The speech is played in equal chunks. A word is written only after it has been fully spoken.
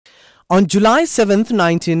On July 7,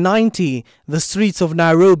 1990, the streets of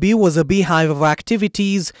Nairobi was a beehive of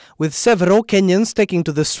activities, with several Kenyans taking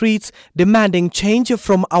to the streets demanding change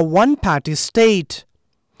from a one-party state.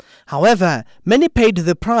 However, many paid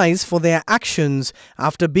the price for their actions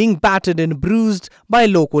after being battered and bruised by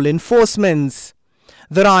local enforcements.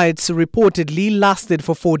 The riots reportedly lasted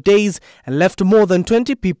for 4 days and left more than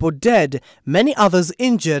 20 people dead, many others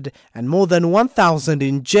injured, and more than 1,000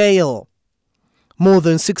 in jail. More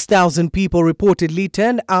than 6,000 people reportedly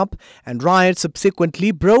turned up, and riots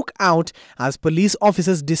subsequently broke out as police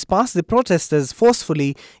officers dispersed the protesters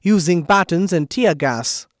forcefully using batons and tear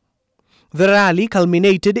gas. The rally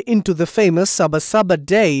culminated into the famous Saba Saba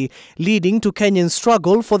Day, leading to Kenya's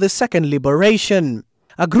struggle for the second liberation.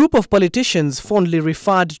 A group of politicians, fondly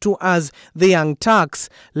referred to as the Young Turks,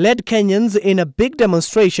 led Kenyans in a big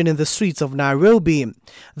demonstration in the streets of Nairobi.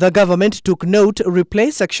 The government took note to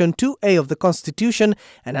replace Section 2A of the Constitution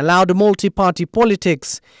and allowed multi-party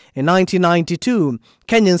politics. In 1992,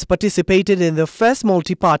 Kenyans participated in the first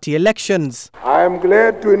multi-party elections. I am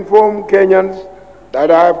glad to inform Kenyans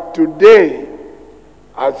that I have today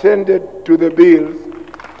assented to the bills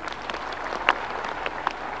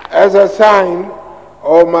as a sign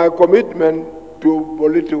of my commitment to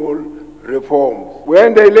political reforms.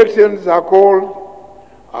 When the elections are called,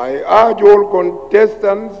 I urge all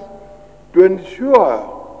contestants to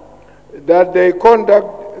ensure that they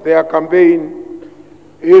conduct their campaign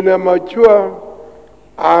in a mature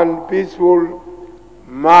and peaceful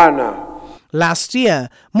manner. Last year,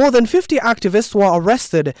 more than 50 activists were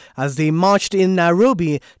arrested as they marched in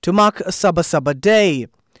Nairobi to mark Saba Saba Day.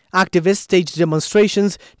 Activists staged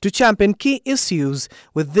demonstrations to champion key issues,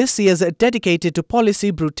 with this year's dedicated to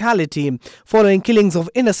policy brutality, following killings of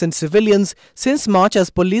innocent civilians since March as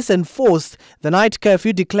police enforced the night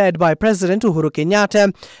curfew declared by President Uhuru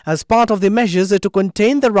Kenyatta as part of the measures to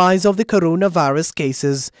contain the rise of the coronavirus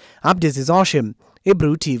cases. Abdiaziz Hashim,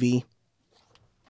 Ibru TV.